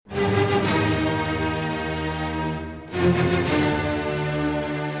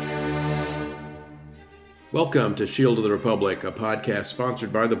Welcome to Shield of the Republic, a podcast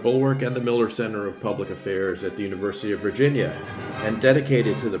sponsored by the Bulwark and the Miller Center of Public Affairs at the University of Virginia, and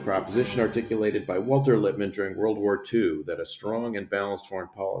dedicated to the proposition articulated by Walter Lippmann during World War II that a strong and balanced foreign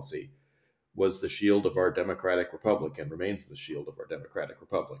policy was the shield of our democratic republic and remains the shield of our democratic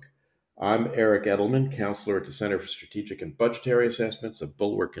republic. I'm Eric Edelman, counselor at the Center for Strategic and Budgetary Assessments, a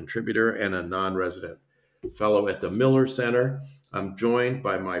Bulwark contributor, and a non-resident fellow at the Miller Center. I'm joined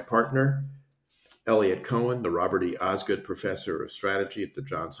by my partner, Elliot Cohen, the Robert E. Osgood Professor of Strategy at the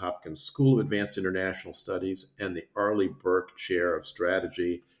Johns Hopkins School of Advanced International Studies and the Arleigh Burke Chair of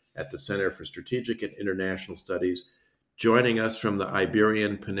Strategy at the Center for Strategic and International Studies, joining us from the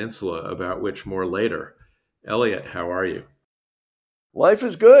Iberian Peninsula, about which more later. Elliot, how are you? Life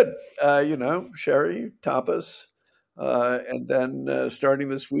is good. Sherry, tapas, and then starting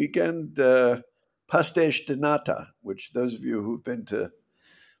this weekend, pastéis de nata, which those of you who've been to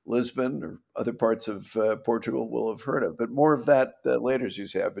Lisbon or other parts of Portugal will have heard of. But more of that later, as you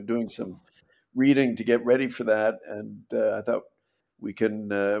say. I've been doing some reading to get ready for that, and I thought we can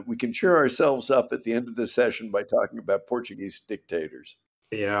cheer ourselves up at the end of this session by talking about Portuguese dictators.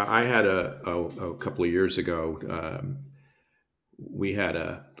 Yeah, I had a couple of years ago. We had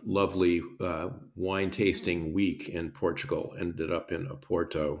a lovely wine tasting week in Portugal. Ended up in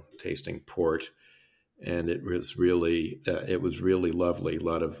Oporto tasting port. And it was really lovely. A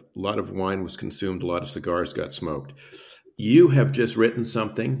lot of wine was consumed. A lot of cigars got smoked. You have just written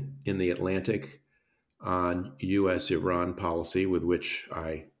something in The Atlantic on U.S.-Iran policy, with which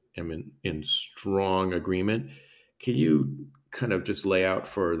I am in strong agreement. Can you kind of just lay out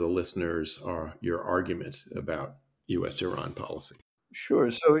for the listeners your argument about U.S.-Iran policy?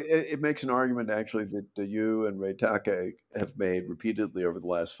 Sure. So it makes an argument, actually, that you and Ray Take have made repeatedly over the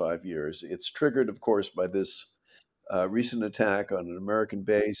last 5 years. It's triggered, of course, by this recent attack on an American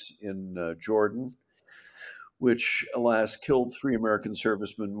base in Jordan, which, alas, killed 3 American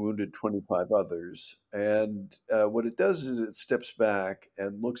servicemen, wounded 25 others. And what it does is it steps back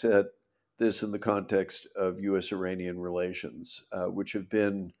and looks at this in the context of U.S.-Iranian relations, which have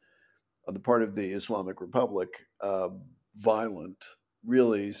been, on the part of the Islamic Republic, violent,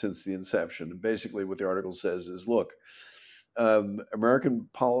 really, since the inception. And basically what the article says is, look, American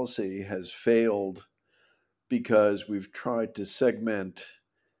policy has failed because we've tried to segment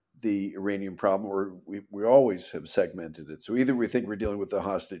the Iranian problem, or we always have segmented it. So either we think we're dealing with the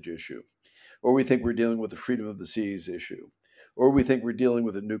hostage issue, or we think we're dealing with the freedom of the seas issue, or we think we're dealing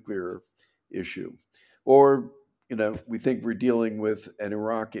with a nuclear issue, or we think we're dealing with an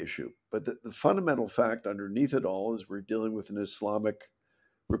Iraq issue. But the fundamental fact underneath it all is we're dealing with an Islamic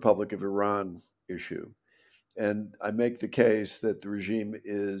Republic of Iran issue. And I make the case that the regime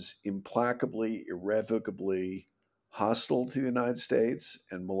is implacably, irrevocably hostile to the United States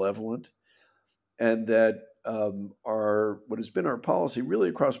and malevolent, and that what has been our policy really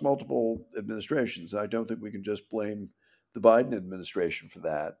across multiple administrations. I don't think we can just blame the Biden administration for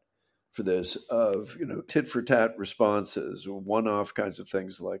this, of tit for tat responses or one-off kinds of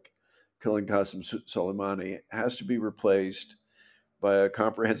things like killing Qasem Soleimani has to be replaced by a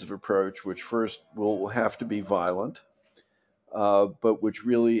comprehensive approach, which first will have to be violent, but which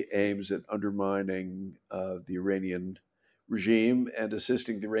really aims at undermining the Iranian regime and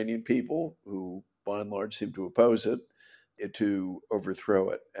assisting the Iranian people, who by and large seem to oppose it, to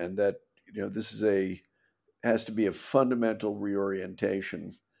overthrow it. And that this has to be a fundamental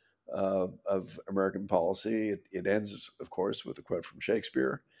reorientation of American policy. It ends, of course, with a quote from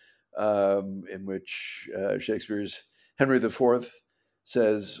Shakespeare, in which Shakespeare's Henry IV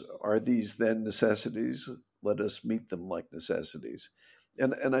says, "Are these then necessities? Let us meet them like necessities."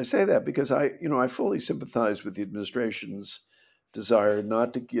 And I say that because I fully sympathize with the administration's desire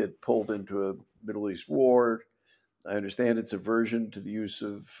not to get pulled into a Middle East war. I understand its aversion to the use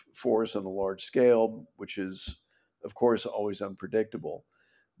of force on a large scale, which is, of course, always unpredictable.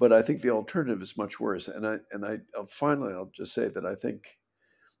 But I think the alternative is much worse. And finally, I'll just say that I think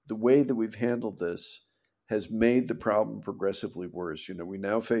the way that we've handled this has made the problem progressively worse. We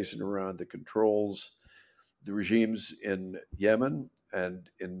now face an Iran that controls the regimes in Yemen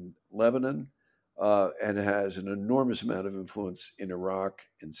and in Lebanon, and has an enormous amount of influence in Iraq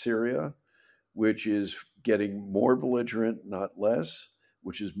and Syria, which is getting more belligerent, not less,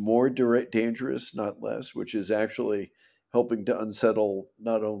 which is more dangerous, not less, which is actually helping to unsettle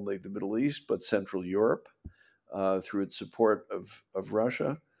not only the Middle East, but Central Europe through its support of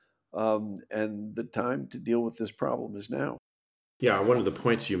Russia. And the time to deal with this problem is now. Yeah, one of the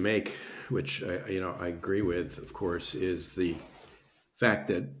points you make, which I agree with, of course, is the fact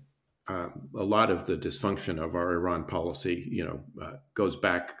that a lot of the dysfunction of our Iran policy, goes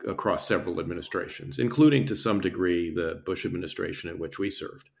back across several administrations, including to some degree the Bush administration in which we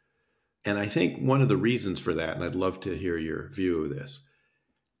served. And I think one of the reasons for that, and I'd love to hear your view of this,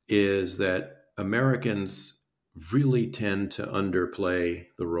 is that Americans really tend to underplay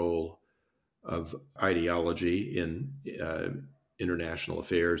the role of ideology in international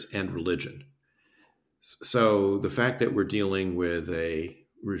affairs and religion. So the fact that we're dealing with a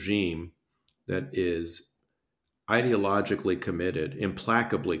regime that is ideologically committed,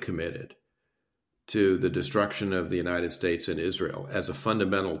 implacably committed to the destruction of the United States and Israel as a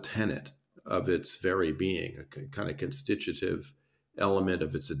fundamental tenet of its very being, a kind of constitutive element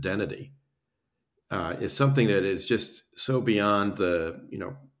of its identity, is something that is just so beyond the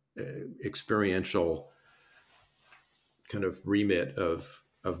experiential kind of remit of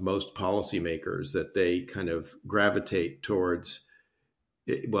most policymakers that they kind of gravitate towards,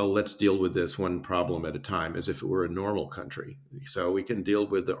 well, let's deal with this one problem at a time as if it were a normal country. So we can deal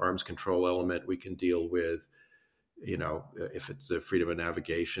with the arms control element. We can deal with, if it's a freedom of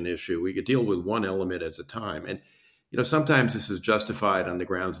navigation issue, we could deal with one element at a time. And, sometimes this is justified on the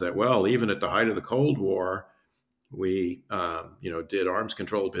grounds that, well, even at the height of the Cold War, we, did arms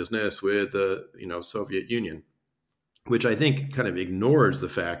control business with the, Soviet Union, which I think kind of ignores the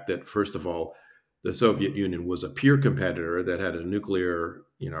fact that, first of all, the Soviet Union was a peer competitor that had a nuclear,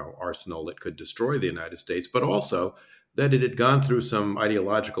 arsenal that could destroy the United States, but also that it had gone through some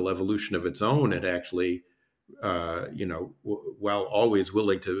ideological evolution of its own and actually, while always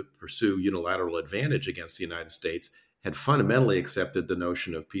willing to pursue unilateral advantage against the United States, had fundamentally accepted the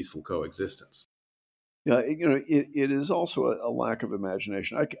notion of peaceful coexistence. Yeah, it is also a lack of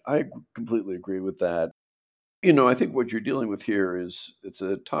imagination. I completely agree with that. I think what you're dealing with here is it's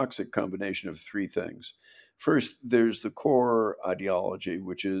a toxic combination of three things. First, there's the core ideology,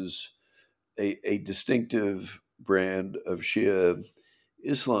 which is a distinctive brand of Shia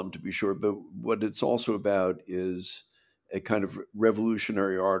Islam, to be sure. But what it's also about is a kind of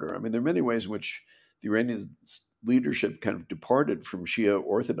revolutionary ardor. I mean, there are many ways in which the Iranian leadership kind of departed from Shia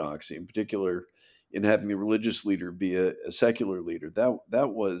orthodoxy, in particular in having the religious leader be a secular leader. That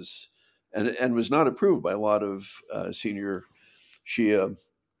was... And was not approved by a lot of senior Shia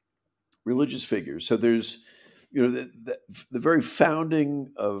religious figures. So there's, the very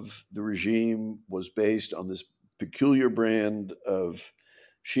founding of the regime was based on this peculiar brand of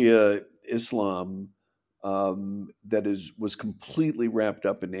Shia Islam that was completely wrapped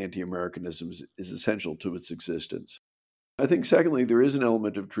up in anti-Americanism, is essential to its existence. I think, secondly, there is an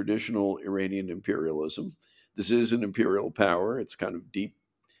element of traditional Iranian imperialism. This is an imperial power. It's kind of deep.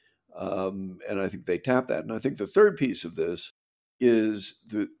 And I think they tap that. And I think the third piece of this is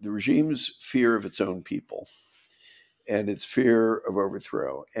the regime's fear of its own people and its fear of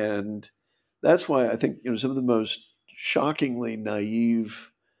overthrow. And that's why I think some of the most shockingly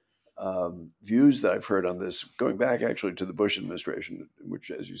naive views that I've heard on this, going back actually to the Bush administration, which,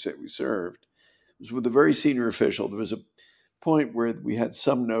 as you say, we served, was with a very senior official. There was a point where we had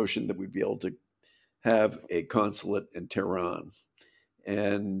some notion that we'd be able to have a consulate in Tehran,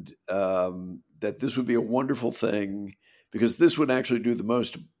 and that this would be a wonderful thing because this would actually do the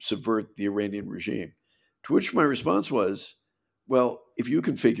most to subvert the Iranian regime. To which my response was, well, if you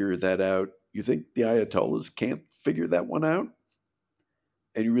can figure that out, you think the Ayatollahs can't figure that one out?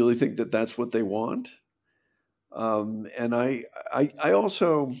 And you really think that that's what they want? And I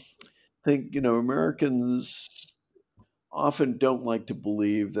also think, Americans often don't like to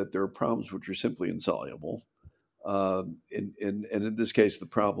believe that there are problems which are simply insoluble. And in this case, the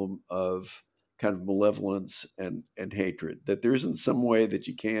problem of kind of malevolence and hatred, that there isn't some way that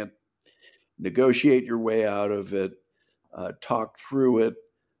you can't negotiate your way out of it, talk through it,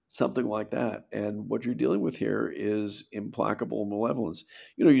 something like that. And what you're dealing with here is implacable malevolence.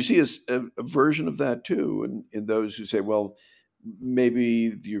 You see a version of that too in those who say, well, maybe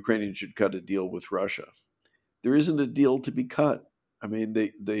the Ukrainians should cut a deal with Russia. There isn't a deal to be cut. I mean,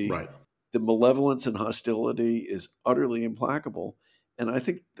 Right. The malevolence and hostility is utterly implacable. And I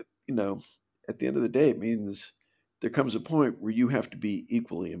think that, at the end of the day, it means there comes a point where you have to be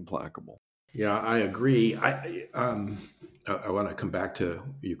equally implacable. Yeah, I agree. I want to come back to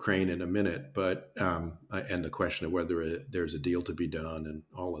Ukraine in a minute, but and the question of whether there's a deal to be done and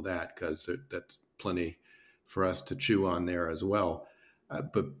all of that, because that's plenty for us to chew on there as well.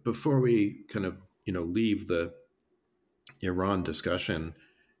 But before we kind of leave the Iran discussion,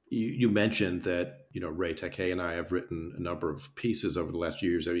 you mentioned that Ray Takei and I have written a number of pieces over the last few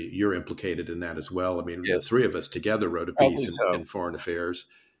years. I mean, you're implicated in that as well. I mean, Yes. The three of us together wrote a piece in Foreign Affairs.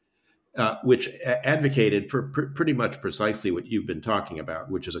 which advocated for pretty much precisely what you've been talking about,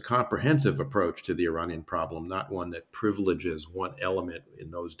 which is a comprehensive approach to the Iranian problem, not one that privileges one element.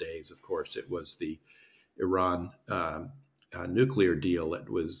 In those days, of course, it was the Iran nuclear deal that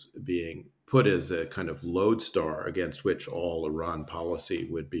was being put as a kind of lodestar against which all Iran policy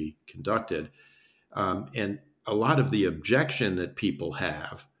would be conducted. And a lot of the objection that people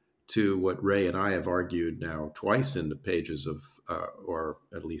have to what Ray and I have argued now twice in the pages of, or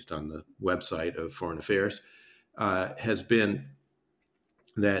at least on the website of Foreign Affairs, has been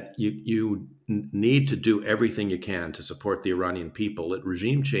that you need to do everything you can to support the Iranian people. That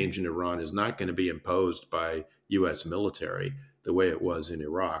regime change in Iran is not going to be imposed by U.S. military the way it was in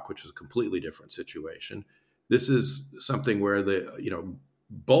Iraq, which is a completely different situation. This is something where the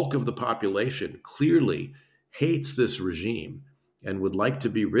bulk of the population clearly hates this regime and would like to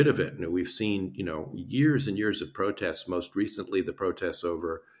be rid of it. We've seen years and years of protests. Most recently, the protests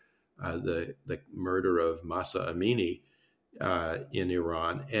over the murder of Mahsa Amini in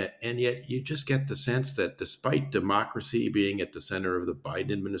Iran, and yet you just get the sense that despite democracy being at the center of the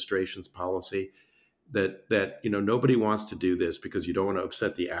Biden administration's policy, that nobody wants to do this because you don't want to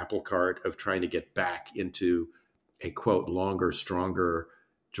upset the apple cart of trying to get back into a quote longer, stronger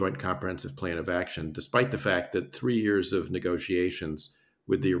joint comprehensive plan of action, despite the fact that 3 years of negotiations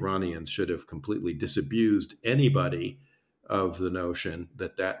with the Iranians should have completely disabused anybody of the notion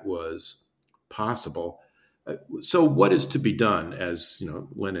that that was possible. So what is to be done, as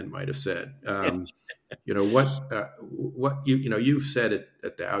Lenin might have said? You've said it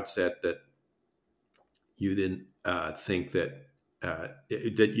at the outset that you didn't think that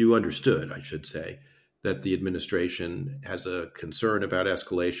that you understood, I should say, that the administration has a concern about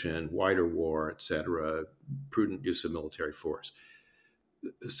escalation, wider war, et cetera, prudent use of military force.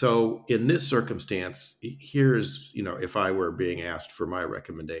 So in this circumstance, here's, if I were being asked for my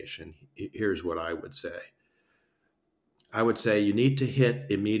recommendation, here's what I would say. I would say you need to hit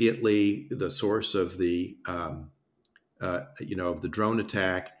immediately the source of the, of the drone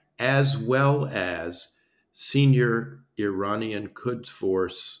attack, as well as senior Iranian Quds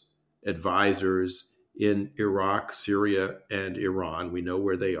Force advisors in Iraq, Syria, and Iran. We know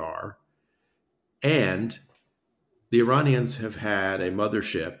where they are. And the Iranians have had a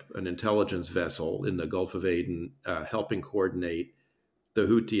mothership, an intelligence vessel in the Gulf of Aden, helping coordinate the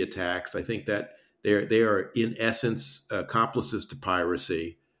Houthi attacks. I think that they are in essence accomplices to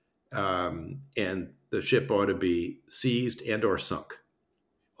piracy, and the ship ought to be seized and or sunk,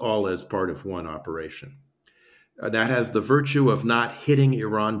 all as part of one operation. That has the virtue of not hitting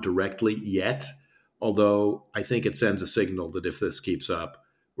Iran directly yet, although I think it sends a signal that if this keeps up,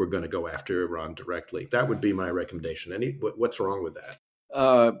 we're going to go after Iran directly. That would be my recommendation. What's wrong with that?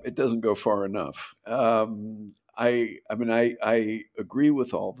 It doesn't go far enough. I agree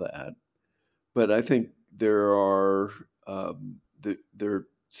with all that, but I think there are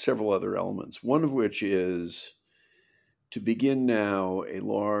several other elements. One of which is to begin now a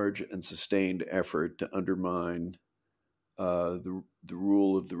large and sustained effort to undermine the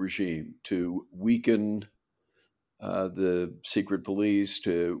rule of the regime, to weaken the secret police,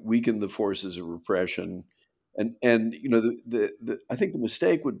 to weaken the forces of repression. And I think the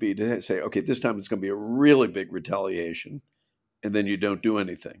mistake would be to say, okay, this time it's going to be a really big retaliation, and then you don't do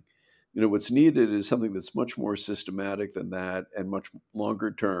anything. What's needed is something that's much more systematic than that and much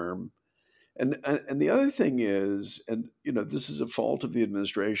longer term. And the other thing is, and this is a fault of the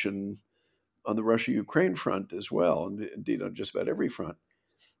administration on the Russia-Ukraine front as well, and indeed on just about every front.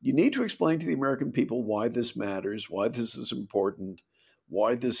 You need to explain to the American people why this matters, why this is important,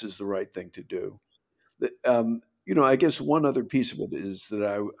 why this is the right thing to do. I guess one other piece of it is that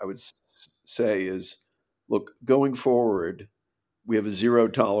I would say is, look, going forward, we have a zero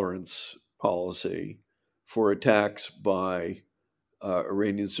tolerance policy for attacks by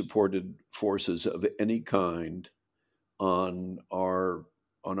Iranian-supported forces of any kind on our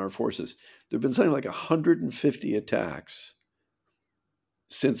forces. There have been something like 150 attacks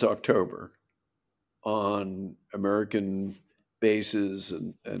since October on American bases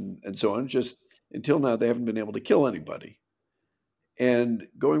and so on. Just until now, they haven't been able to kill anybody. And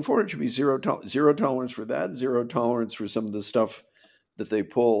going forward, it should be zero tolerance for that, zero tolerance for some of the stuff that they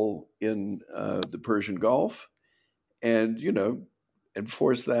pull in the Persian Gulf, and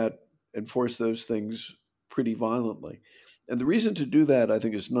enforce those things pretty violently. And the reason to do that, I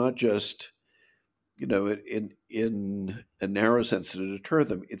think, is not just in a narrow sense to deter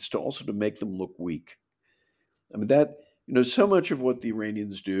them. It's also to make them look weak. I mean, that so much of what the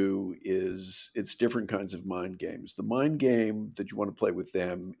Iranians do is it's different kinds of mind games. The mind game that you want to play with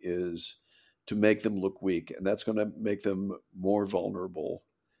them is to make them look weak, and that's going to make them more vulnerable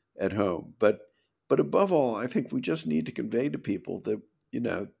at home. But above all, I think we just need to convey to people that,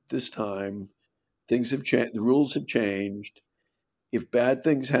 this time things have changed, the rules have changed. If bad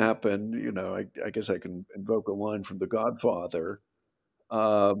things happen, I guess I can invoke a line from The Godfather.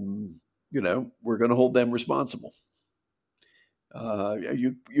 We're going to hold them responsible.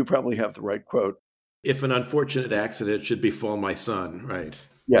 You probably have the right quote. If an unfortunate accident should befall my son, right?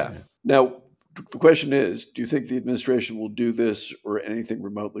 Yeah. Now, the question is, do you think the administration will do this or anything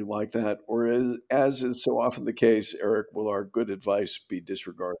remotely like that? Or as is so often the case, Eric, will our good advice be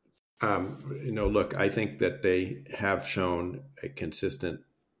disregarded? Look, I think that they have shown a consistent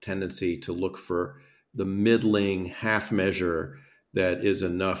tendency to look for the middling half measure that is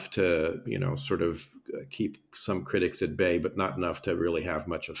enough to, sort of keep some critics at bay, but not enough to really have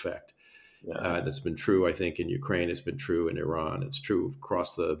much effect. Yeah. That's been true, I think, in Ukraine. It's been true in Iran. It's true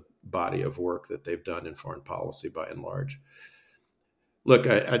across the body of work that they've done in foreign policy by and large. Look,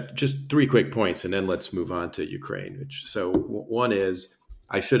 I just 3 quick points, and then let's move on to Ukraine. One is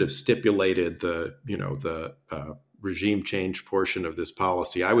I should have stipulated the regime change portion of this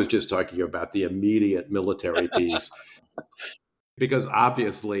policy. I was just talking about the immediate military piece. Because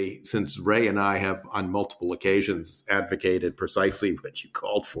obviously, since Ray and I have on multiple occasions advocated precisely what you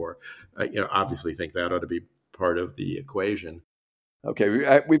called for, obviously think that ought to be part of the equation.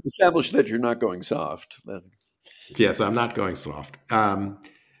 Okay, we've established that you're not going soft. Yes, I'm not going soft.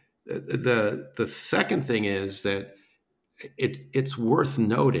 The second thing is that it's worth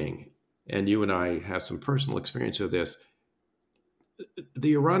noting, and you and I have some personal experience of this,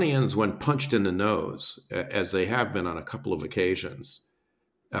 the Iranians, when punched in the nose, as they have been on a couple of occasions,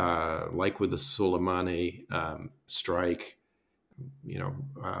 like with the Soleimani strike,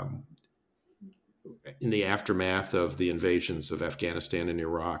 in the aftermath of the invasions of Afghanistan and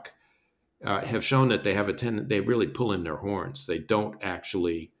Iraq, have shown that they have they really pull in their horns. They don't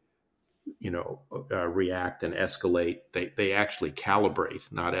actually, react and escalate. They actually calibrate,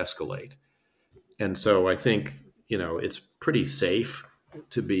 not escalate. And so I think, it's pretty safe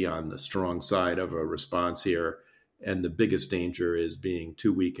to be on the strong side of a response here. And the biggest danger is being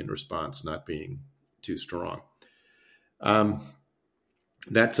too weak in response, not being too strong.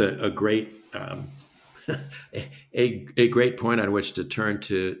 That's a great a great point on which to turn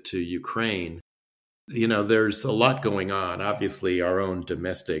to Ukraine. There's a lot going on. Obviously, our own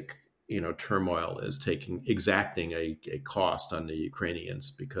domestic turmoil is exacting a cost on the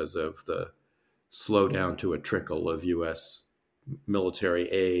Ukrainians because of the slowdown to a trickle of U.S. military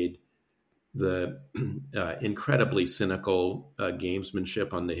aid, the incredibly cynical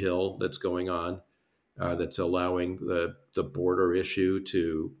gamesmanship on the Hill that's going on, that's allowing the border issue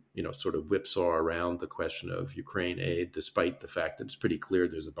to sort of whipsaw around the question of Ukraine aid, despite the fact that it's pretty clear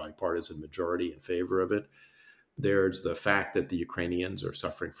there's a bipartisan majority in favor of it. There's the fact that the Ukrainians are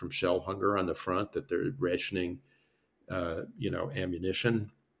suffering from shell hunger on the front, that they're rationing,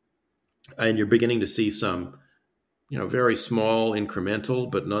 ammunition. And you're beginning to see some, very small, incremental,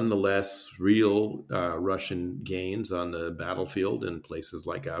 but nonetheless real Russian gains on the battlefield in places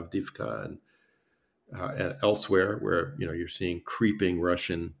like Avdiivka and elsewhere, where you're seeing creeping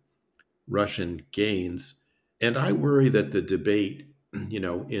Russian gains. And I worry that the debate,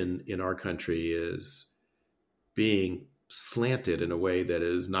 in our country is being slanted in a way that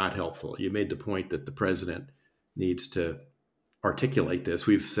is not helpful. You made the point that the president needs to articulate this.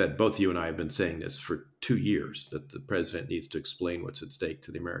 We've said, both you and I have been saying this for 2 years, that the president needs to explain what's at stake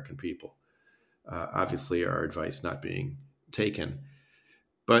to the American people. Obviously, our advice not being taken.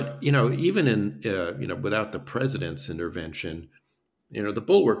 But, even in, without the president's intervention, the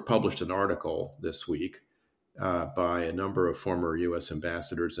Bulwark published an article this week by a number of former U.S.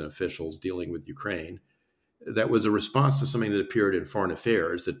 ambassadors and officials dealing with Ukraine that was a response to something that appeared in Foreign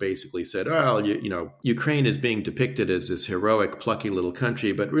Affairs that basically said, well, Ukraine is being depicted as this heroic, plucky little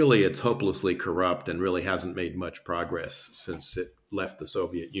country, but really it's hopelessly corrupt and really hasn't made much progress since it left the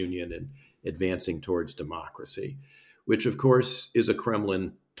Soviet Union and advancing towards democracy, which of course is a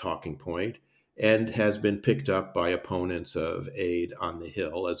Kremlin talking point and has been picked up by opponents of aid on the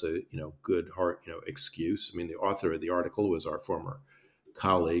Hill as a good heart excuse. I mean, the author of the article was our former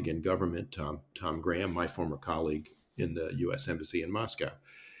colleague in government, Tom Graham, my former colleague in the U.S. Embassy in Moscow.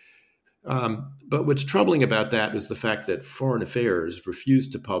 But what's troubling about that is the fact that Foreign Affairs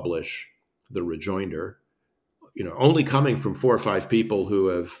refused to publish the rejoinder, only coming from 4 or 5 people who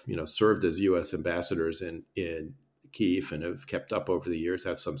have, served as U.S. ambassadors in Kyiv and have kept up over the years,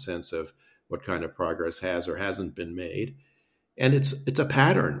 have some sense of what kind of progress has or hasn't been made. And it's a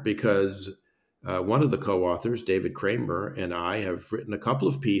pattern because one of the co-authors, David Kramer, and I have written a couple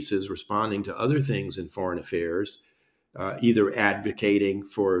of pieces responding to other things in Foreign Affairs either advocating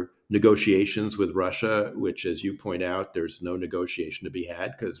for negotiations with Russia, which, as you point out, there's no negotiation to be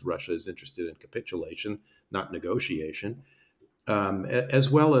had because Russia is interested in capitulation, not negotiation, as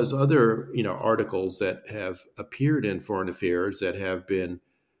well as other, articles that have appeared in Foreign Affairs that have been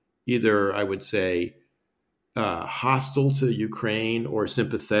either, I would say, hostile to Ukraine or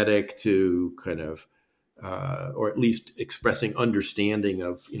sympathetic to kind of, or at least expressing understanding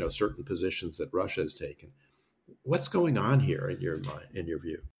of, certain positions that Russia has taken. What's going on here in your mind, in your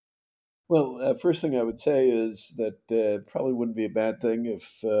view? Well, first thing I would say is that probably wouldn't be a bad thing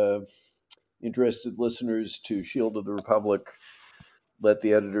if interested listeners to Shield of the Republic let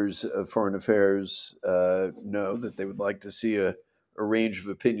the editors of Foreign Affairs know that they would like to see a range of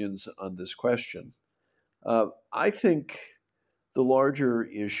opinions on this question. I think the larger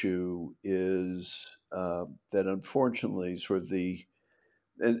issue is that unfortunately, sort of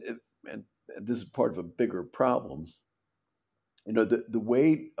and this is part of a bigger problem, the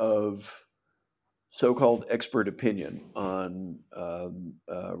weight of so-called expert opinion on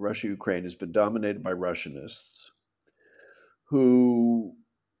Russia-Ukraine has been dominated by Russianists who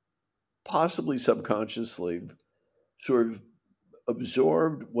possibly subconsciously sort of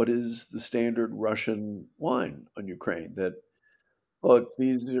absorbed what is the standard Russian line on Ukraine, that, look,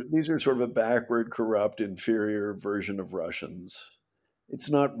 these are sort of a backward, corrupt, inferior version of Russians. It's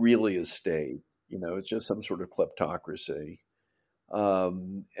not really a state, it's just some sort of kleptocracy.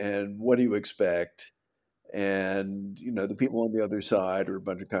 And what do you expect? And, the people on the other side are a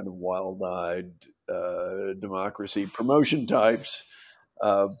bunch of kind of wild-eyed democracy promotion types,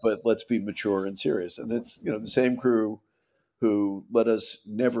 but let's be mature and serious. And it's, the same crew who, let us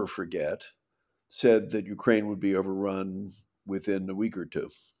never forget, said that Ukraine would be overrun within a week or two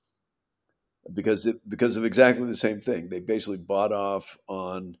because of exactly the same thing. They basically bought off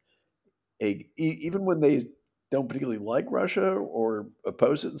on even when they don't particularly like Russia or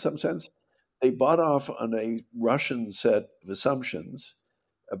oppose it in some sense, they bought off on a Russian set of assumptions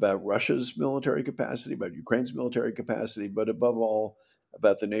about Russia's military capacity, about Ukraine's military capacity, but above all,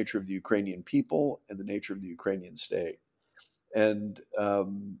 about the nature of the Ukrainian people and the nature of the Ukrainian state. And,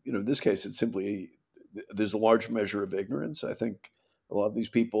 in this case, it's simply, there's a large measure of ignorance. I think a lot of these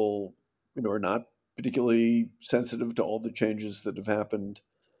people, are not particularly sensitive to all the changes that have happened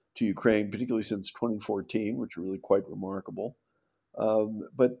to Ukraine, particularly since 2014, which are really quite remarkable.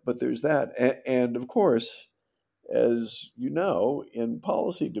 But there's that. And of course, as you know, in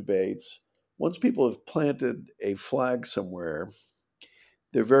policy debates, once people have planted a flag somewhere,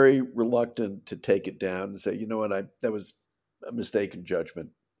 they're very reluctant to take it down and say, you know what, that was a mistaken judgment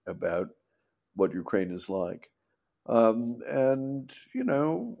about what Ukraine is like. And,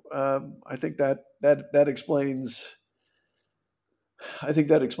 I think that explains. I think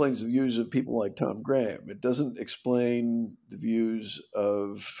that explains the views of people like Tom Graham. It doesn't explain the views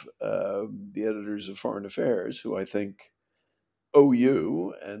of the editors of Foreign Affairs, who I think owe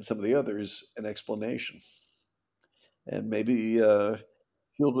you and some of the others an explanation. And maybe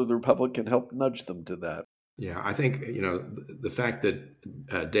Shield of the Republic can help nudge them to that. Yeah, I think, the fact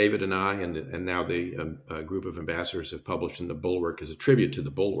that David and I and now the group of ambassadors have published in the Bulwark is a tribute to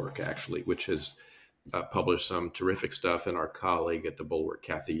the Bulwark, actually, which has published some terrific stuff, and our colleague at the Bulwark,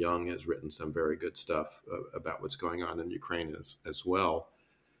 Kathy Young, has written some very good stuff about what's going on in Ukraine as well.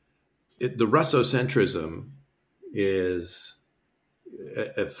 The Russocentrism is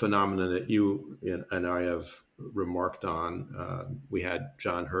a phenomenon that you and I have remarked on. We had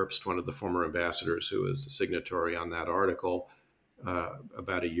John Herbst, one of the former ambassadors, who was a signatory on that article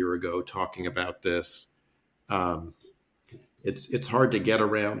about a year ago, talking about this. It's hard to get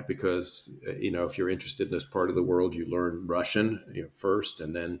around because, if you're interested in this part of the world, you learn Russian first,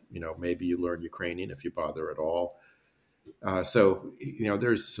 and then, maybe you learn Ukrainian if you bother at all. So,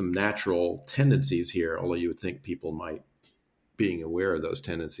 there's some natural tendencies here, although you would think people might, being aware of those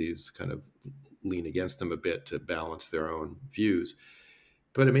tendencies, kind of lean against them a bit to balance their own views.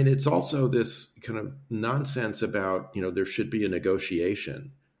 But I mean, it's also this kind of nonsense about, there should be a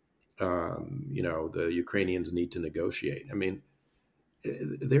negotiation. The Ukrainians need to negotiate. I mean,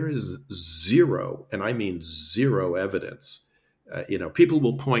 there is zero, and I mean zero evidence. People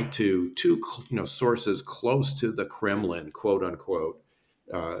will point to two, sources close to the Kremlin, quote unquote,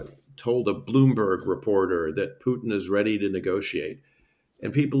 told a Bloomberg reporter that Putin is ready to negotiate.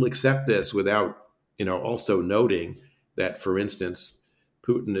 And people accept this without, also noting that, for instance,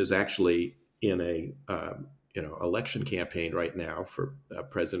 Putin is actually in a, election campaign right now for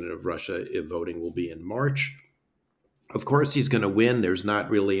president of Russia. Voting will be in March. Of course, he's going to win. There's not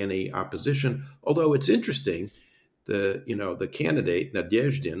really any opposition, although it's interesting. The candidate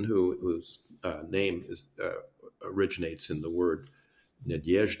Nadezhdin, whose name is originates in the word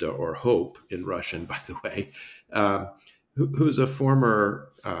Nadezhda, or hope in Russian, by the way, who's a former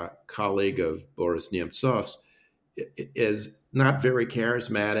colleague of Boris Nemtsov's, is not very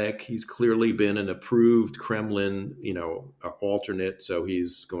charismatic. He's clearly been an approved Kremlin, alternate, so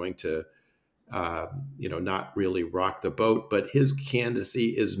he's going to, not really rock the boat. But his candidacy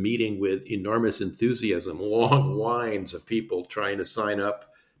is meeting with enormous enthusiasm, long lines of people trying to sign up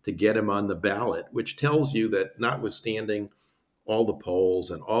to get him on the ballot, which tells you that notwithstanding all the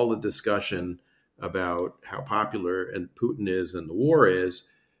polls and all the discussion about how popular and Putin is and the war is,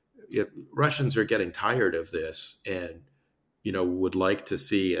 Russians are getting tired of this and would like to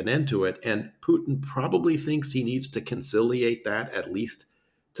see an end to it. And Putin probably thinks he needs to conciliate that at least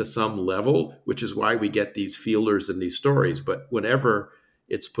to some level, which is why we get these feelers and these stories. But whenever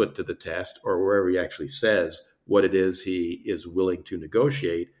it's put to the test, or wherever he actually says what it is he is willing to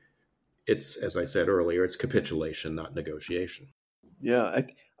negotiate, it's, as I said earlier, it's capitulation, not negotiation. Yeah,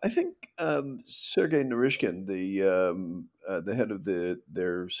 I think Sergei Naryshkin, the head of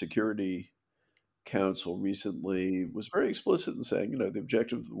their security council, recently was very explicit in saying, the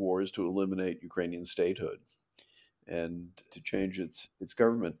objective of the war is to eliminate Ukrainian statehood and to change its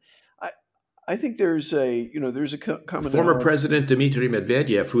government. I think there's a commonality. Former President Dmitry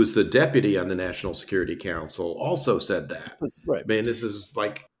Medvedev, who's the deputy on the National Security Council, also said that. That's right. I mean, this is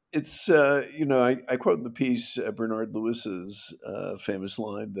like, it's I quote in the piece Bernard Lewis's famous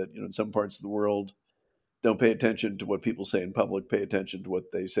line that in some parts of the world, don't pay attention to what people say in public, pay attention to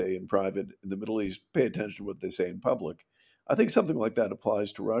what they say in private. In the Middle East, pay attention to what they say in public. I think something like that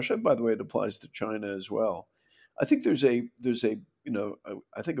applies to Russia. By the way, it applies to China as well. I think there's a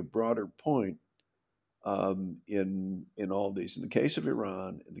I think a broader point in all these. In the case of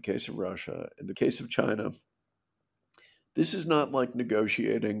Iran, in the case of Russia, in the case of China, this is not like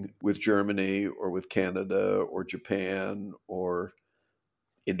negotiating with Germany or with Canada or Japan or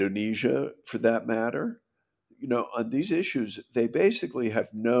Indonesia, for that matter. On these issues, they basically have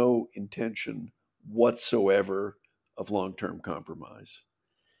no intention whatsoever of long-term compromise.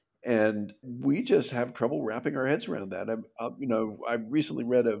 And we just have trouble wrapping our heads around that. I recently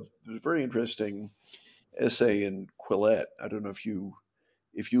read a very interesting essay in Quillette. I don't know if you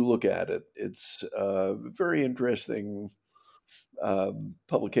look at it. It's a very interesting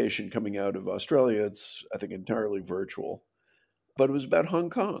publication coming out of Australia. It's, I think, entirely virtual, but it was about Hong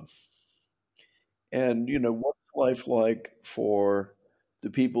Kong. And, what's life like for the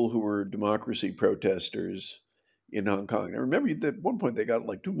people who were democracy protesters in Hong Kong? I remember that at one point they got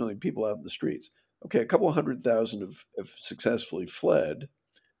like 2 million people out in the streets. Okay, a couple 100,000 have successfully fled,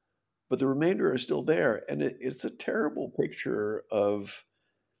 but the remainder are still there. And it's a terrible picture of,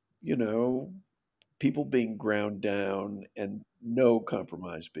 people being ground down and no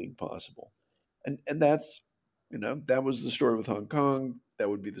compromise being possible. And that's, that was the story with Hong Kong. That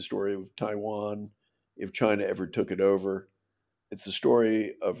would be the story of Taiwan if China ever took it over. It's the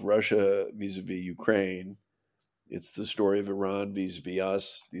story of Russia vis-a-vis Ukraine. It's the story of Iran vis-a-vis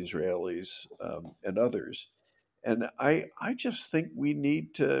us, the Israelis, and others. And I just think we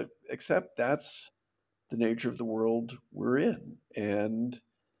need to accept that's the nature of the world we're in. And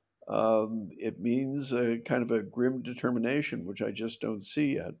it means a kind of a grim determination, which I just don't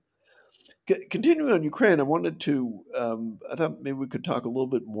see yet. Continuing on Ukraine, I wanted to, I thought maybe we could talk a little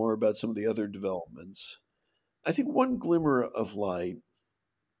bit more about some of the other developments. I think one glimmer of light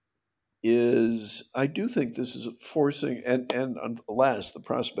is I do think this is forcing, and alas, the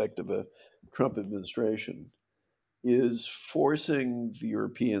prospect of a Trump administration is forcing the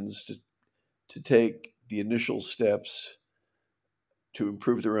Europeans to take the initial steps to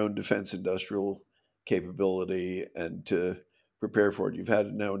improve their own defense industrial capability and to prepare for it. You've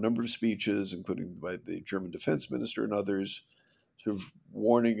had now a number of speeches, including by the German defense minister and others, sort of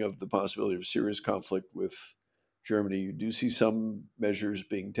warning of the possibility of serious conflict with Germany. You do see some measures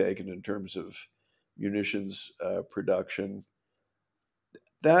being taken in terms of munitions production.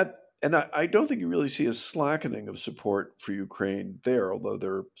 And I don't think you really see a slackening of support for Ukraine there, although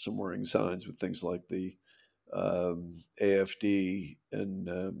there are some worrying signs with things like the AfD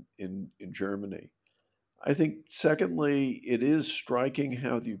in Germany. I think, secondly, it is striking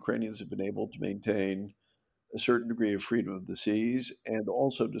how the Ukrainians have been able to maintain a certain degree of freedom of the seas and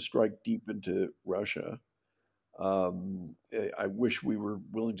also to strike deep into Russia. I wish we were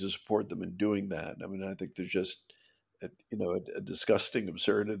willing to support them in doing that. I mean, I think there's just a disgusting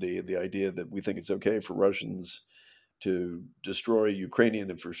absurdity in the idea that we think it's okay for Russians to destroy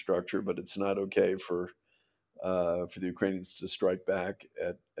Ukrainian infrastructure, but it's not okay for the Ukrainians to strike back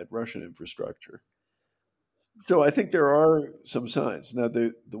at Russian infrastructure. So I think there are some signs. Now,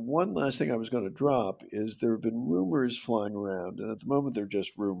 the one last thing I was going to drop is there have been rumors flying around, and at the moment they're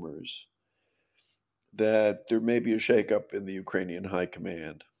just rumors, that there may be a shakeup in the Ukrainian high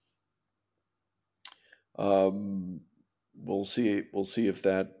command. Um, we'll see. We'll see if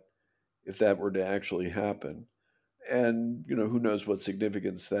that were to actually happen, and who knows what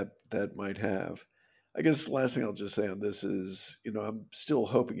significance that might have. I guess the last thing I'll just say on this is, I'm still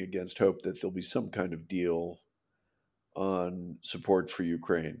hoping against hope that there'll be some kind of deal on support for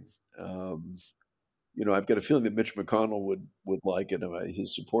Ukraine. Um, I've got a feeling that Mitch McConnell would like it.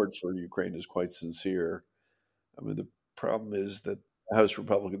 His support for Ukraine is quite sincere. I mean, the problem is that House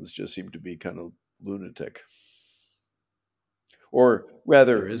Republicans just seem to be kind of lunatic, or There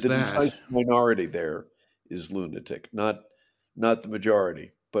rather, is the that. decisive minority there is lunatic, not the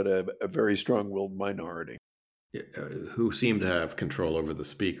majority, but a very strong-willed minority. Who seem to have control over the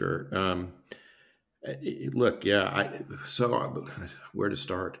speaker. Look, yeah. Where to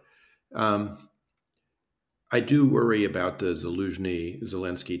start? Um, I do worry about the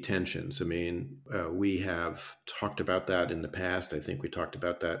Zelensky tensions. I mean, we have talked about that in the past. I think we talked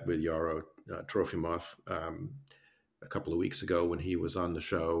about that with Yaro Trofimov a couple of weeks ago when he was on the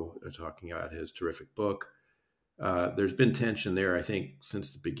show talking about his terrific book. There's been tension there, I think,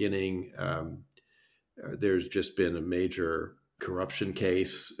 since the beginning. There's just been a major corruption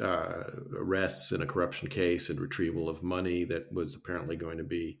case, arrests in a corruption case, and retrieval of money that was apparently going to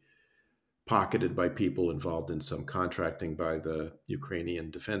be pocketed by people involved in some contracting by the Ukrainian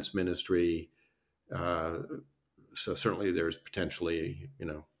Defense Ministry. Uh, so certainly there's potentially,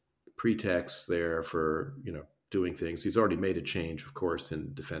 pretexts there for, doing things. He's already made a change, of course,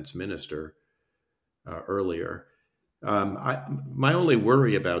 in defense minister earlier. My only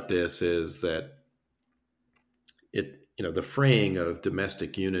worry about this is that the fraying of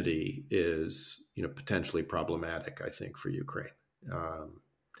domestic unity is, potentially problematic, I think, for Ukraine. Um,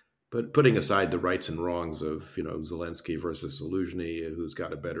 but putting aside the rights and wrongs of, Zelensky versus Zelensky, who's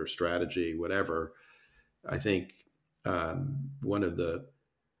got a better strategy, whatever, I think one of the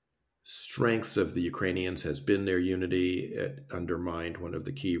strengths of the Ukrainians has been their unity. It undermined one of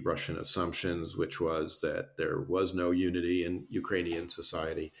the key Russian assumptions, which was that there was no unity in Ukrainian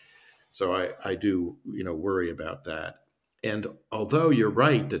society. So I do, worry about that. And although you're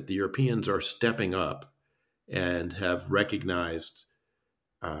right that the Europeans are stepping up and have recognized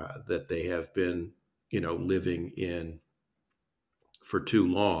that they have been, living in for too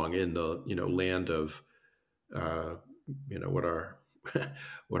long in the, land of, uh, what our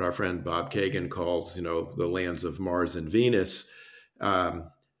what our friend Bob Kagan calls, the lands of Mars and Venus.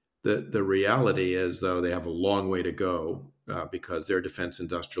 Um, the reality is, though, they have a long way to go because their defense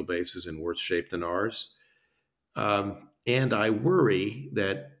industrial base is in worse shape than ours. And I worry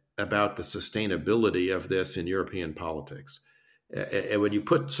that about the sustainability of this in European politics. And when you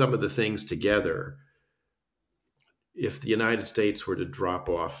put some of the things together, if the United States were to drop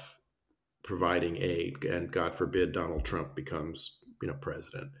off providing aid, and God forbid Donald Trump becomes,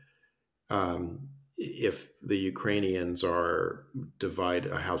 president, if the Ukrainians are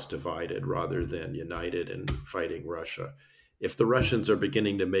a house divided rather than united and fighting Russia, if the Russians are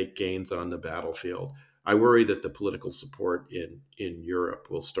beginning to make gains on the battlefield, I worry that the political support in Europe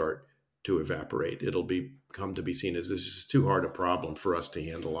will start to evaporate. It'll come to be seen as this is too hard a problem for us to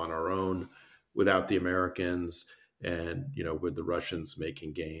handle on our own without the Americans and with the Russians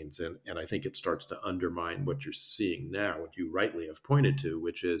making gains. And I think it starts to undermine what you're seeing now, what you rightly have pointed to,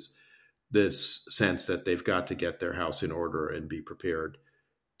 which is this sense that they've got to get their house in order and be prepared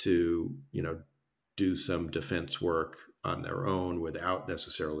to, do some defense work on their own without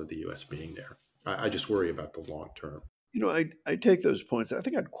necessarily the U.S. being there. I just worry about the long term. I take those points. I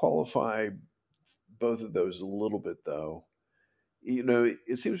think I'd qualify both of those a little bit, though.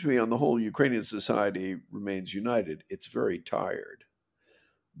 It seems to me on the whole, Ukrainian society remains united. It's very tired.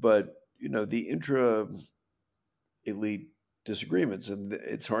 But, the intra elite disagreements, and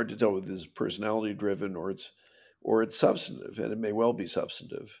it's hard to tell whether it's personality driven or it's substantive, and it may well be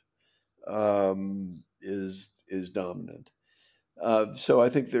substantive, is dominant. So I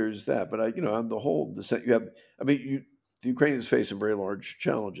think there's that. But on the whole, the Ukrainians face some very large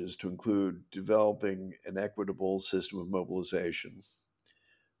challenges, to include developing an equitable system of mobilization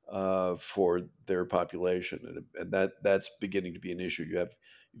for their population, and that's beginning to be an issue.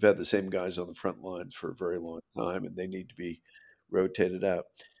 You've had the same guys on the front lines for a very long time, and they need to be rotated out.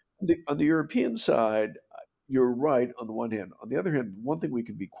 On the European side, you're right on the one hand. On the other hand, one thing we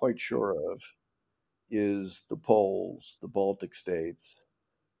can be quite sure of is the Poles, the Baltic states,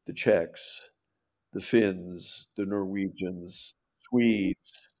 the Czechs, the Finns, the Norwegians,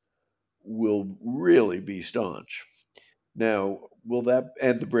 Swedes, will really be staunch. Now, will that,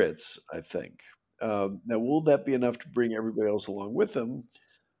 and the Brits, I think. Now, will that be enough to bring everybody else along with them?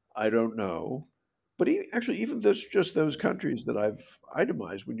 I don't know. But actually, even those just those countries that I've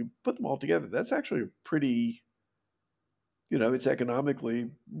itemized, when you put them all together, that's actually a pretty, it's economically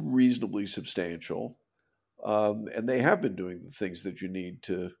reasonably substantial, and they have been doing the things that you need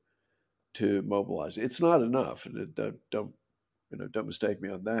to mobilize. It's not enough, and don't mistake me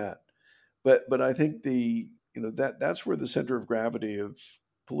on that. But I think that's where the center of gravity of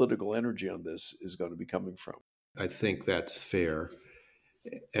political energy on this is going to be coming from. I think that's fair.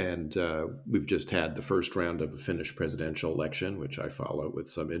 And we've just had the first round of a Finnish presidential election, which I follow with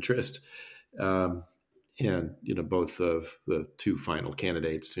some interest. Um, and both of the two final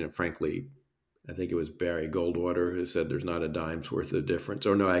candidates, frankly, I think it was Barry Goldwater who said there's not a dime's worth of difference.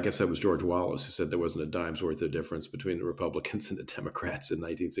 Or no, I guess that was George Wallace who said there wasn't a dime's worth of difference between the Republicans and the Democrats in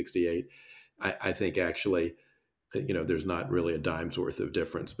 1968. I think actually, there's not really a dime's worth of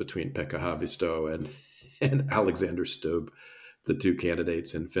difference between Pekka Haavisto and Alexander Stubb, the two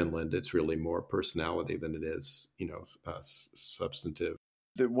candidates in Finland. It's really more personality than it is, substantive.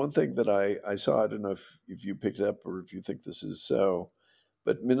 The one thing that I saw, I don't know if you picked it up or if you think this is so,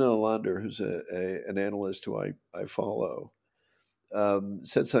 but Minna Alander, who's an analyst who I follow,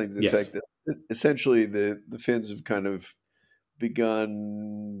 said something to the Yes. effect that essentially the Finns have kind of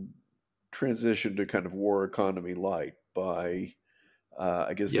begun transition to kind of war economy light by,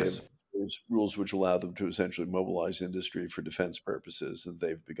 I guess they Yes. have those rules which allow them to essentially mobilize industry for defense purposes, and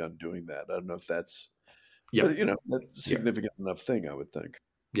they've begun doing that. I don't know if that's, Yeah. but that's a significant enough thing, I would think.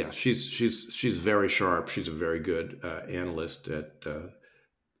 Yeah, she's very sharp. She's a very good analyst at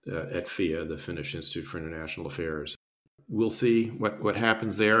FIA, the Finnish Institute for International Affairs. We'll see what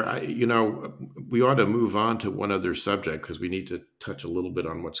happens there. We ought to move on to one other subject because we need to touch a little bit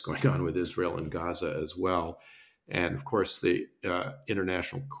on what's going on with Israel and Gaza as well. And of course, the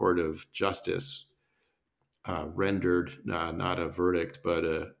International Court of Justice rendered not a verdict, but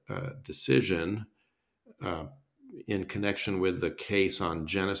a decision in connection with the case on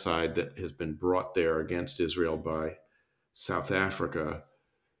genocide that has been brought there against Israel by South Africa,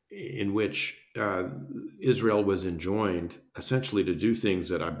 in which Israel was enjoined essentially to do things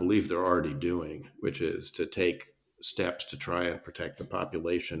that I believe they're already doing, which is to take steps to try and protect the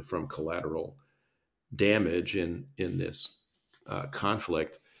population from collateral damage in this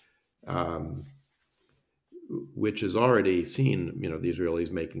conflict, which has already seen, the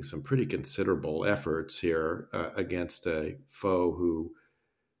Israelis making some pretty considerable efforts here against a foe who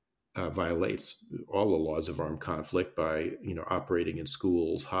violates all the laws of armed conflict by, operating in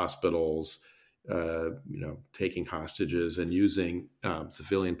schools, hospitals, taking hostages and using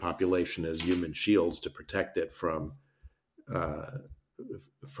civilian population as human shields to protect it from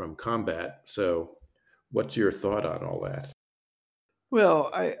combat. So, what's your thought on all that? Well,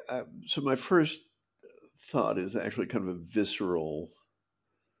 so my first thought is actually kind of a visceral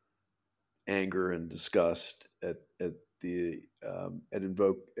anger and disgust at the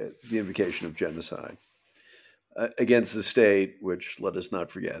invocation of genocide against the state, which, let us not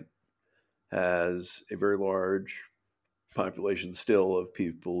forget, has a very large population still of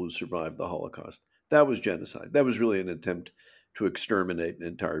people who survived the Holocaust. That was genocide. That was really an attempt to exterminate an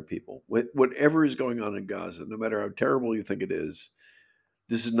entire people. Whatever is going on in Gaza, no matter how terrible you think it is,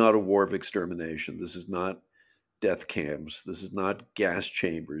 this is not a war of extermination. This is not death camps. This is not gas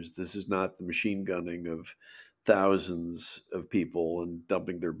chambers. This is not the machine gunning of thousands of people and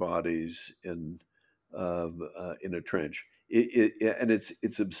dumping their bodies in a trench. And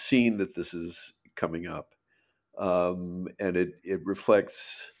it's obscene that this is coming up, and it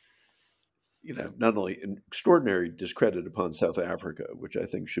reflects, not only an extraordinary discredit upon South Africa, which I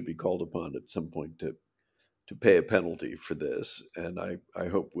think should be called upon at some point to pay a penalty for this, and I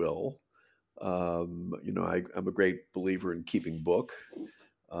hope will. I'm a great believer in keeping book,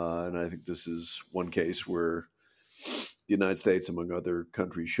 and I think this is one case where the United States, among other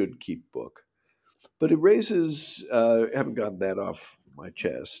countries, should keep book. But it raises, I haven't gotten that off my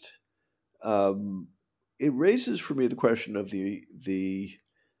chest. It raises for me the question of the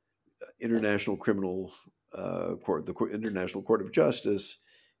International Criminal Court, the International Court of Justice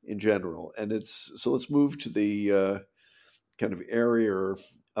in general. And so let's move to the kind of airier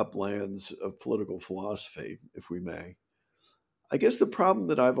uplands of political philosophy, if we may. I guess the problem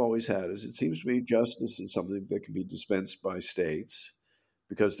that I've always had is it seems to me justice is something that can be dispensed by states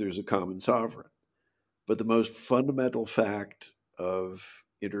because there's a common sovereign. But the most fundamental fact of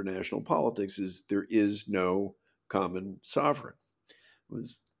international politics is there is no common sovereign.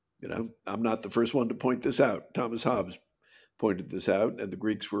 I'm not the first one to point this out. Thomas Hobbes pointed this out, and the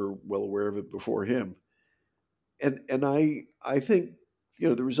Greeks were well aware of it before him. And I think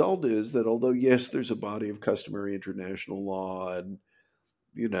the result is that although yes, there's a body of customary international law, and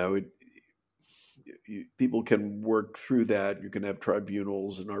you know it, people can work through that. You can have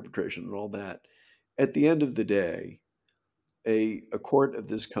tribunals and arbitration and all that. At the end of the day, a court of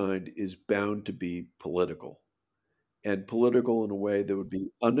this kind is bound to be political, and political in a way that would be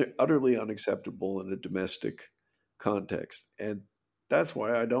utterly unacceptable in a domestic context. And that's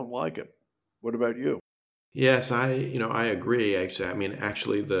why I don't like it. What about you? Yes, I agree. Actually, I mean,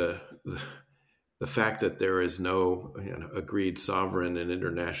 actually, the fact that there is no agreed sovereign in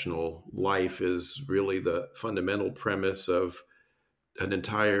international life is really the fundamental premise of an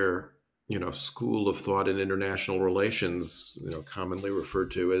entire school of thought in international relations, commonly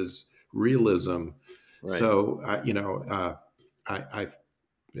referred to as realism. Right. So, I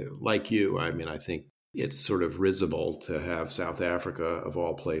like you. I mean, I think it's sort of risible to have South Africa, of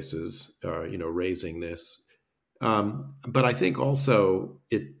all places, raising this. But I think also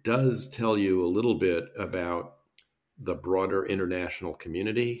it does tell you a little bit about the broader international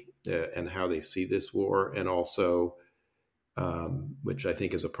community and how they see this war, and also, which I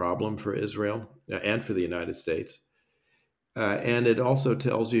think is a problem for Israel and for the United States. And it also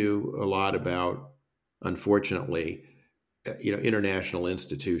tells you a lot about, unfortunately, international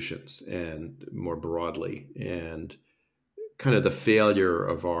institutions and more broadly, and kind of the failure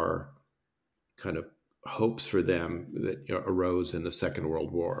of our kind of hopes for them that arose in the Second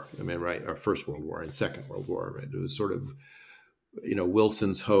World War. I mean, right, our First World War and Second World War. Right? It was sort of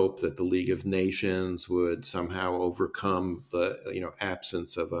Wilson's hope that the League of Nations would somehow overcome the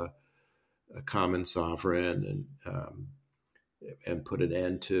absence of a common sovereign, and put an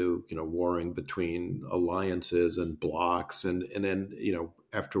end to warring between alliances and blocs, and then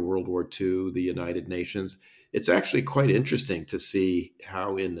after World War II, the United Nations. It's actually quite interesting to see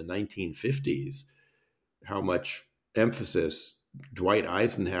how in the 1950s, how much emphasis Dwight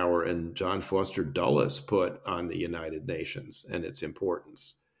Eisenhower and John Foster Dulles put on the United Nations and its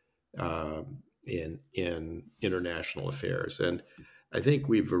importance in international affairs. And I think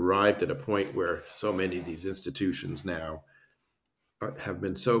we've arrived at a point where so many of these institutions now have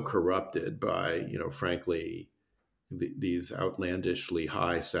been so corrupted by, frankly, these outlandishly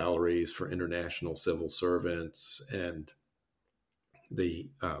high salaries for international civil servants, and the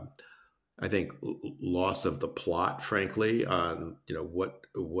I think loss of the plot, frankly, on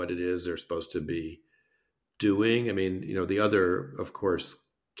what it is they're supposed to be doing. I mean, the other, of course,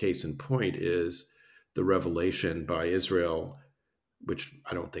 case in point is the revelation by Israel, which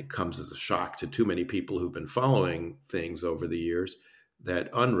I don't think comes as a shock to too many people who've been following things over the years,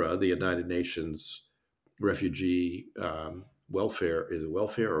 that UNRWA, the United Nations Refugee Welfare, is it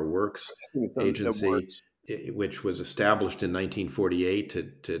welfare or works agency, which was established in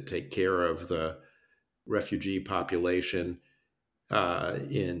 1948 to take care of the refugee population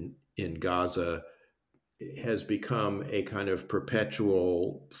in Gaza, has become a kind of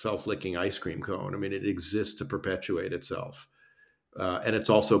perpetual self-licking ice cream cone. I mean, it exists to perpetuate itself. And it's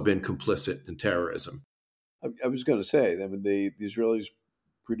also been complicit in terrorism. I was going to say, I mean, the Israelis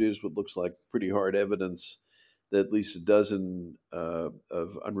produced what looks like pretty hard evidence that at least a dozen of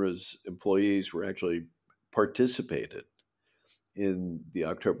UNRWA's employees were actually participated in the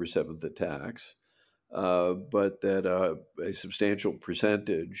October 7th attacks, but that a substantial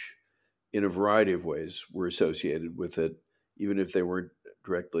percentage in a variety of ways were associated with it, even if they weren't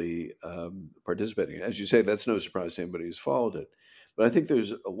directly participating. As you say, that's no surprise to anybody who's followed it. But I think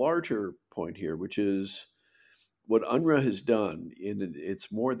there's a larger point here, which is what UNRWA has done in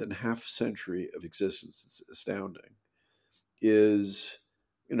its more than half century of existence. It's astounding. Is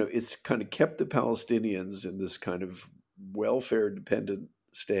it's kind of kept the Palestinians in this kind of welfare dependent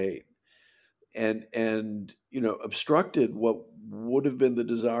state, and obstructed what would have been the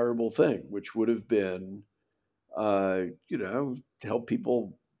desirable thing, which would have been to help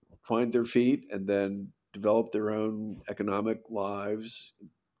people find their feet and then develop their own economic lives,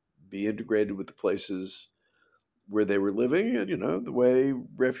 be integrated with the places where they were living, and the way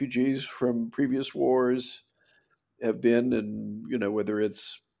refugees from previous wars have been, and whether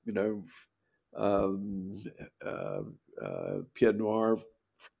it's Pied Noir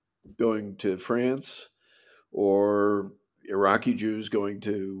going to France, or Iraqi Jews going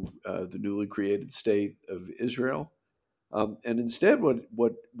to the newly created state of Israel. And instead,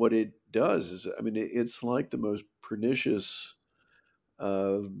 what it does is, I mean, it's like the most pernicious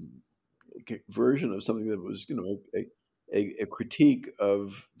version of something that was, a critique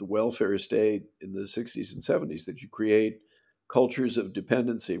of the welfare state in the 60s and 70s, that you create cultures of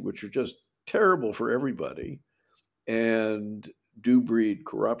dependency, which are just terrible for everybody, and do breed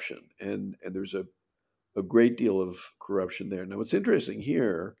corruption. And there's a great deal of corruption there. Now, what's interesting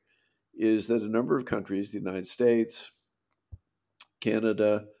here is that a number of countries, the United States,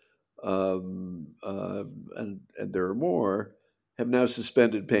 Canada, and there are more, have now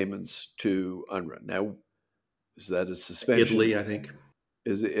suspended payments to UNRWA. Now, is that a suspension? Italy, I think.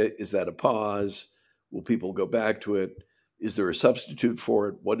 Is that a pause? Will people go back to it? Is there a substitute for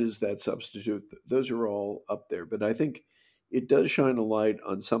it? What is that substitute? Those are all up there. But I think it does shine a light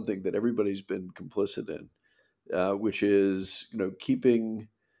on something that everybody's been complicit in, which is, keeping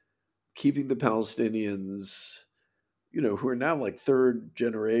the Palestinians, who are now like third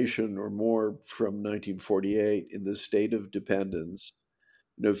generation or more from 1948 in this state of dependence,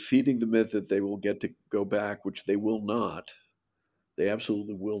 feeding the myth that they will get to go back, which they will not. They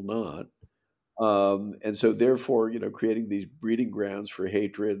absolutely will not. And so therefore, creating these breeding grounds for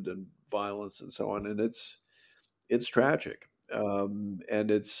hatred and violence and so on. And it's tragic.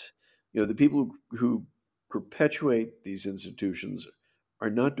 And it's, the people who perpetuate these institutions are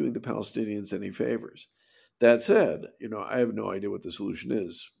not doing the Palestinians any favors. That said, I have no idea what the solution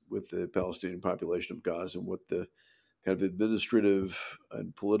is with the Palestinian population of Gaza and what the kind of administrative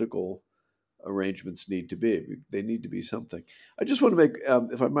and political arrangements need to be. They need to be something. I just want to make,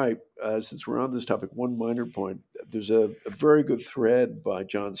 if I might, since we're on this topic, one minor point. There's a very good thread by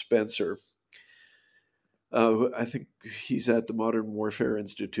John Spencer. I think he's at the Modern Warfare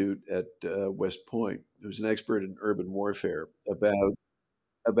Institute at West Point, who's an expert in urban warfare,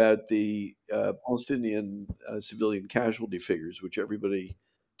 about the Palestinian civilian casualty figures, which everybody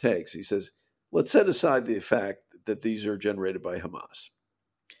takes. He says, let's set aside the fact that these are generated by Hamas.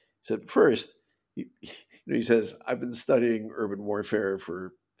 He said, first, he says, I've been studying urban warfare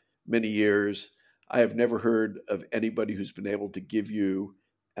for many years. I have never heard of anybody who's been able to give you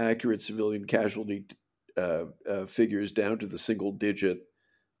accurate civilian casualty figures down to the single digit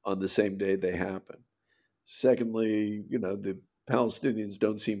on the same day they happen. Secondly, the Palestinians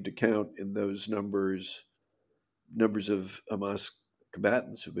don't seem to count in those numbers of Hamas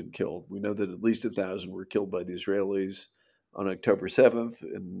combatants who've been killed. We know that at least 1,000 were killed by the Israelis on October 7th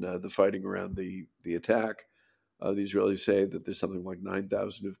in the fighting around the attack. The Israelis say that there's something like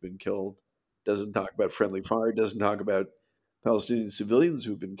 9,000 who've been killed. Doesn't talk about friendly fire, doesn't talk about Palestinian civilians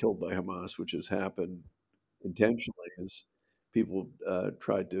who've been killed by Hamas, which has happened intentionally as people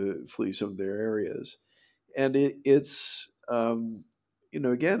tried to flee some of their areas. And it's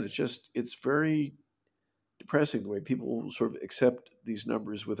again, it's very depressing the way people sort of accept these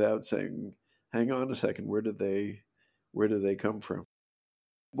numbers without saying, hang on a second, where do they come from?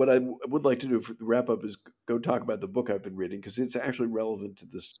 What I would like to do for the wrap up is go talk about the book I've been reading, because it's actually relevant to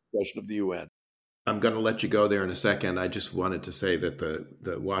this discussion of the UN. I'm going to let you go there in a second. I just wanted to say that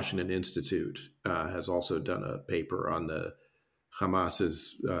the Washington Institute has also done a paper on the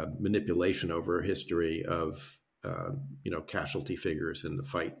Hamas's manipulation over history of casualty figures in the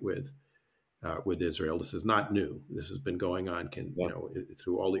fight with Israel. This is not new. This has been going on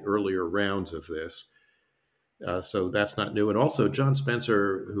through all the earlier rounds of this. So that's not new. And also, John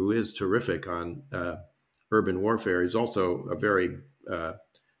Spencer, who is terrific on urban warfare, is also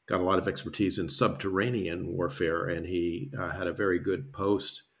got a lot of expertise in subterranean warfare, and he had a very good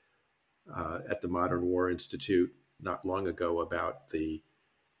post at the Modern War Institute not long ago about the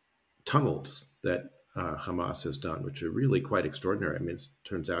tunnels that Hamas has done, which are really quite extraordinary. I mean, it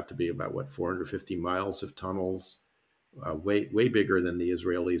turns out to be about 450 miles of tunnels, way bigger than the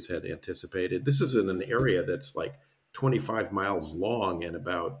Israelis had anticipated. This is in an area that's like 25 miles long and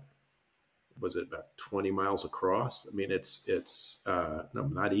about 20 miles across? I mean, it's no,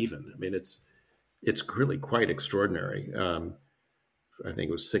 not even. I mean, it's really quite extraordinary. I think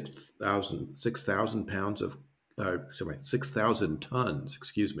it was 6,000 pounds of 6,000 tons,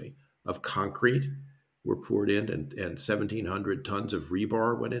 of concrete were poured in, and 1,700 tons of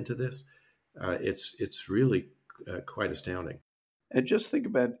rebar went into this. It's really quite astounding. And just think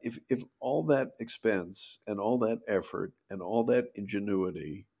about if all that expense and all that effort and all that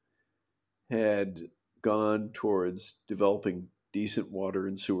ingenuity had gone towards developing decent water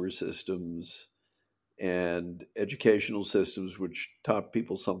and sewer systems and educational systems which taught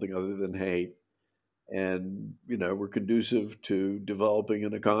people something other than hate, and were conducive to developing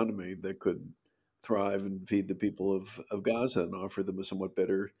an economy that could thrive and feed the people of Gaza and offer them a somewhat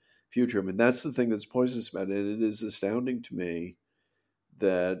better future. I mean, that's the thing that's poisonous about it. It is astounding to me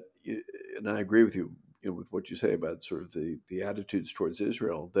that, and I agree with you, with what you say about sort of the attitudes towards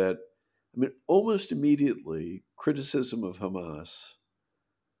Israel, that, I mean, almost immediately criticism of Hamas,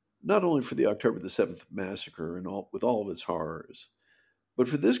 not only for the October the 7th massacre and with all of its horrors, but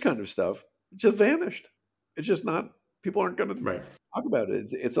for this kind of stuff, just vanished. It's just not. People aren't going to Right. talk about it.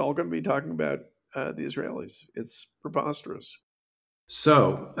 It's all going to be talking about the Israelis. It's preposterous.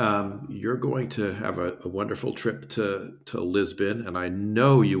 So you're going to have a wonderful trip to Lisbon, and I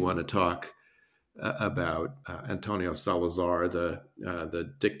know you want to talk about Antonio Salazar,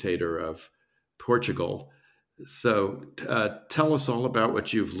 the dictator of Portugal. So tell us all about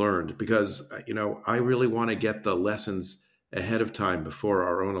what you've learned, because I really want to get the lessons ahead of time before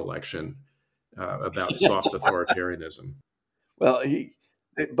our own election about soft authoritarianism. Well,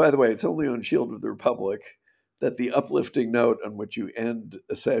 by the way, it's only on Shield of the Republic that the uplifting note on which you end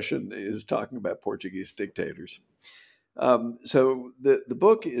a session is talking about Portuguese dictators. So the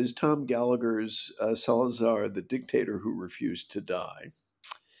book is Tom Gallagher's Salazar, the Dictator Who Refused to Die.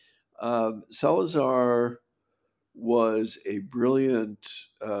 Salazar was a brilliant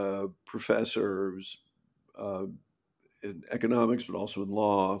professor in economics, but also in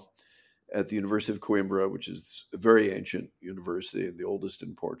law at the University of Coimbra, which is a very ancient university and the oldest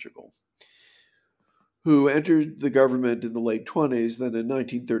in Portugal, who entered the government in the late 20s. Then in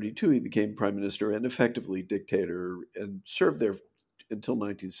 1932, he became prime minister and effectively dictator and served there until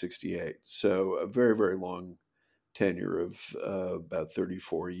 1968. So a very, very long tenure of about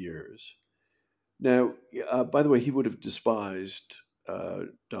 34 years. Now, by the way, he would have despised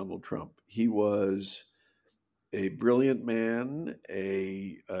Donald Trump. He was a brilliant man,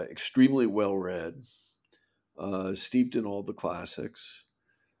 extremely well-read, steeped in all the classics.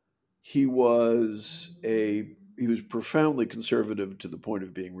 He was profoundly conservative to the point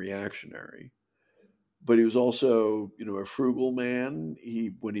of being reactionary, but he was also, a frugal man.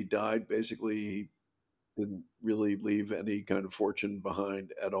 When he died, basically, he didn't really leave any kind of fortune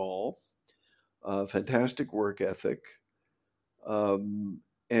behind at all. Fantastic work ethic,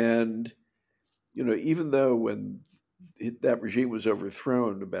 and even though when that regime was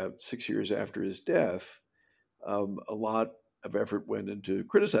overthrown about 6 years after his death, a lot of effort went into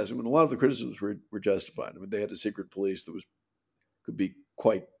criticizing him, and a lot of the criticisms were justified. I mean, they had a secret police that could be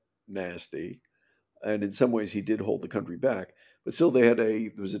quite nasty, and in some ways, he did hold the country back. But still, there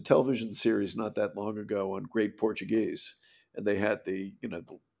was a television series not that long ago on Great Portuguese, and they had the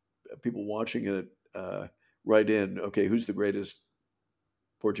people watching it write in, okay, who's the greatest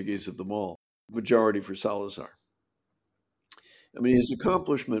Portuguese of them all? Majority for Salazar. I mean, his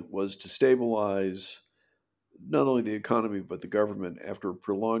accomplishment was to stabilize not only the economy but the government after a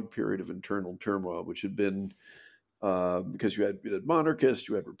prolonged period of internal turmoil, which had been because you had monarchists,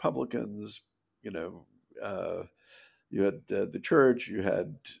 you had Republicans, you had the church, you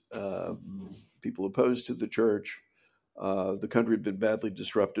had people opposed to the church. The country had been badly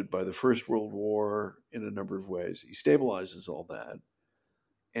disrupted by the First World War in a number of ways. He stabilizes all that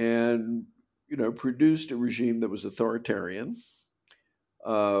and produced a regime that was authoritarian,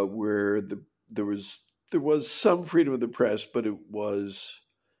 where there was some freedom of the press, but it was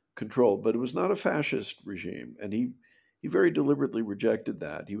controlled. But it was not a fascist regime, and he very deliberately rejected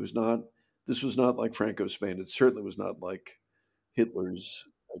that. This was not like Franco's Spain. It certainly was not like Hitler's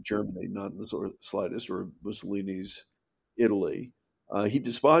Germany, not in the slightest, or Mussolini's Italy. He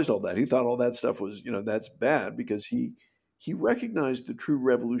despised all that. He thought all that stuff was, that's bad, because he recognized the true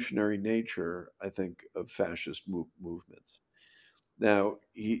revolutionary nature, I think, of fascist movements. Now,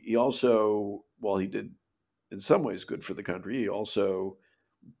 he also, while he did in some ways good for the country, he also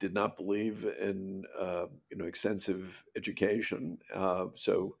did not believe in extensive education.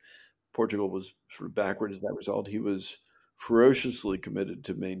 So Portugal was sort of backward as that result. He was ferociously committed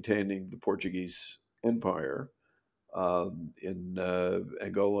to maintaining the Portuguese empire in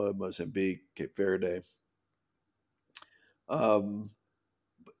Angola, Mozambique, Cape Verde.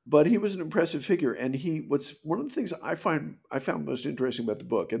 But he was an impressive figure, and what's one of the things I found most interesting about the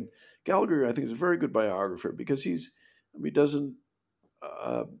book, and Gallagher, I think, is a very good biographer, because he's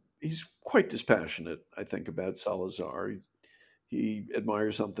quite dispassionate, I think, about Salazar. He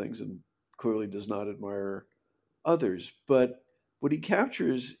admires some things and clearly does not admire others. But what he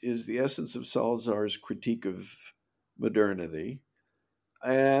captures is the essence of Salazar's critique of modernity,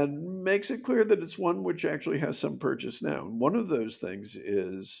 and makes it clear that it's one which actually has some purchase now. And one of those things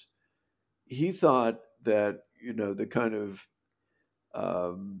is he thought that the kind of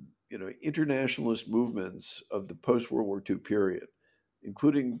internationalist movements of the post-World War II period,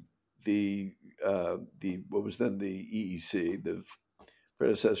 including the what was then the EEC, the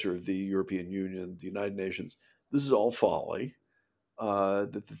predecessor of the European Union, the United Nations, this is all folly.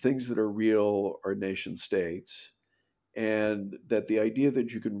 That the things that are real are nation states, and that the idea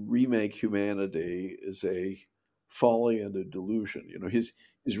that you can remake humanity is a folly and a delusion.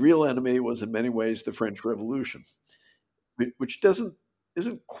 His real enemy was in many ways the French Revolution, which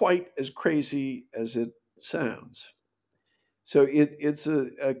isn't quite as crazy as it sounds. So it's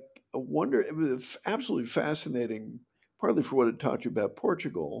a wonder. It was absolutely fascinating, partly for what it taught you about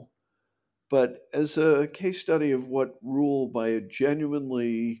Portugal, but as a case study of what rule by a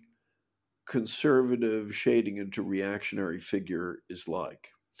genuinely conservative shading into reactionary figure is like.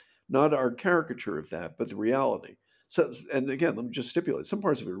 Not our caricature of that, but the reality. So, and again, let me just stipulate: some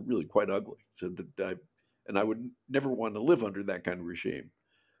parts of it are really quite ugly. And I would never want to live under that kind of regime.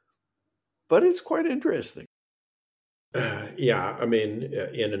 But it's quite interesting. Yeah, I mean,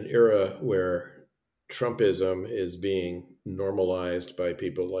 in an era where Trumpism is being normalized by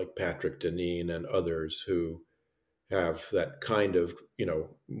people like Patrick Deneen and others who have that kind of,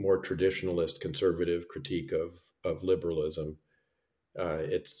 more traditionalist conservative critique of liberalism,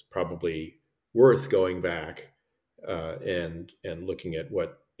 it's probably worth going back and looking at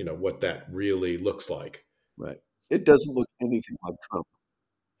what that really looks like. Right. It doesn't look anything like Trump.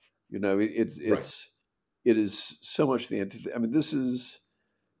 Right. It is so much the I mean, this is,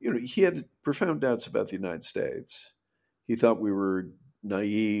 he had profound doubts about the United States. He thought we were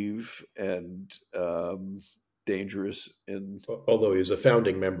naive and dangerous. And Although he was a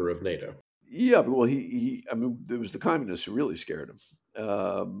founding member of NATO. yeah, but well, I mean, it was the communists who really scared him.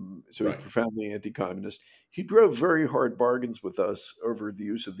 So he's Right. profoundly anti-communist. He drove very hard bargains with us over the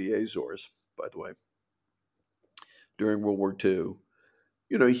use of the Azores, by the way, during World War II.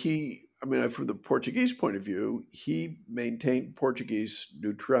 I mean, from the Portuguese point of view, he maintained Portuguese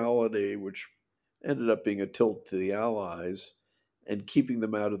neutrality, which ended up being a tilt to the Allies and keeping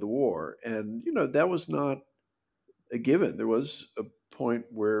them out of the war. And, that was not a given. There was a point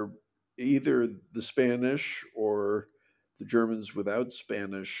where either the Spanish or the Germans without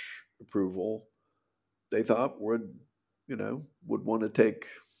Spanish approval, they thought would want to take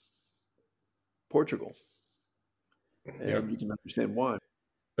Portugal. Yeah. And you can understand why.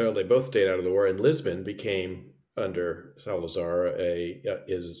 Well, they both stayed out of the war, and Lisbon became, under Salazar,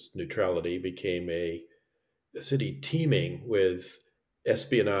 his neutrality became a city teeming with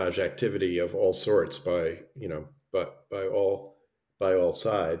espionage activity of all sorts by all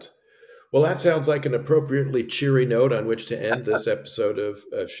sides. Well, that sounds like an appropriately cheery note on which to end this episode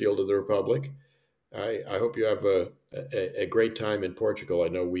of Shield of the Republic. I hope you have a great time in Portugal. I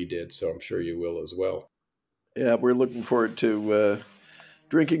know we did, so I'm sure you will as well. Yeah, we're looking forward to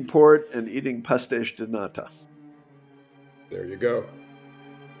drinking port and eating pastéis de nata. There you go.